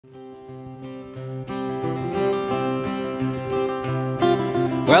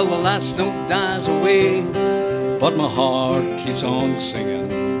Well, the last note dies away, but my heart keeps on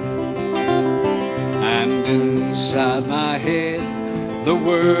singing. And inside my head the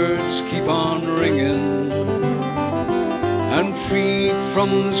words keep on ringing. And free from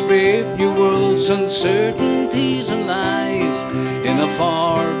this brave new world's uncertainties and lies, in a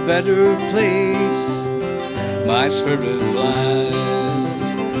far better place my spirit flies.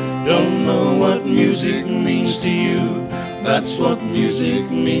 Don't know what music means to you, that's what music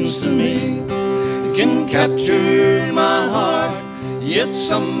means to me. It can capture my heart, yet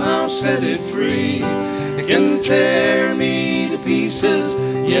somehow set it free. It can tear me to pieces,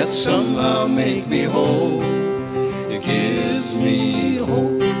 yet somehow make me whole. It gives me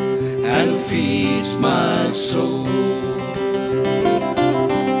hope and feeds my soul.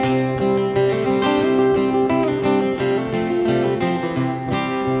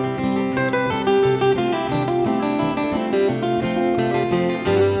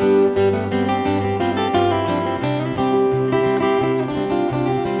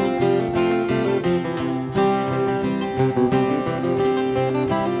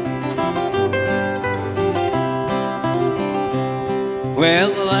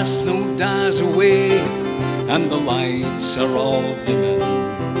 Well, the last note dies away and the lights are all dimming,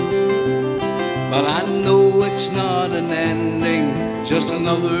 but I know it's not an ending, just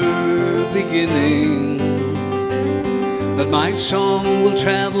another beginning. That my song will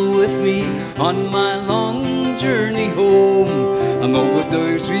travel with me on my long journey home, and though the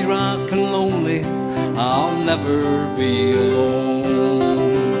days be rock and lonely, I'll never be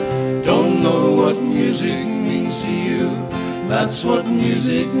alone. Don't know what music means to you, that's what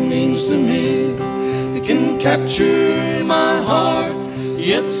music means to me. It can capture my heart,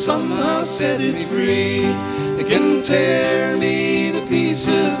 yet somehow set it free. It can tear me to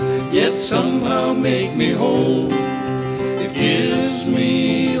pieces, yet somehow make me whole. It gives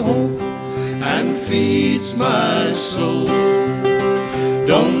me hope and feeds my soul.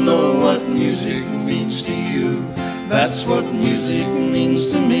 Don't know what music means to you, that's what music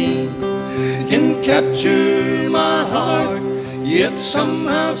means to me. It can capture my heart, yet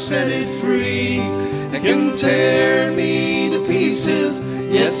somehow set it free. It can tear me to pieces,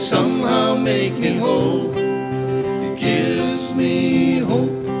 yet somehow make me whole. It gives me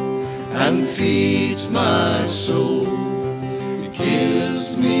hope and feeds my soul. It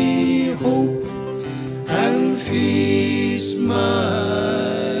gives me hope and feeds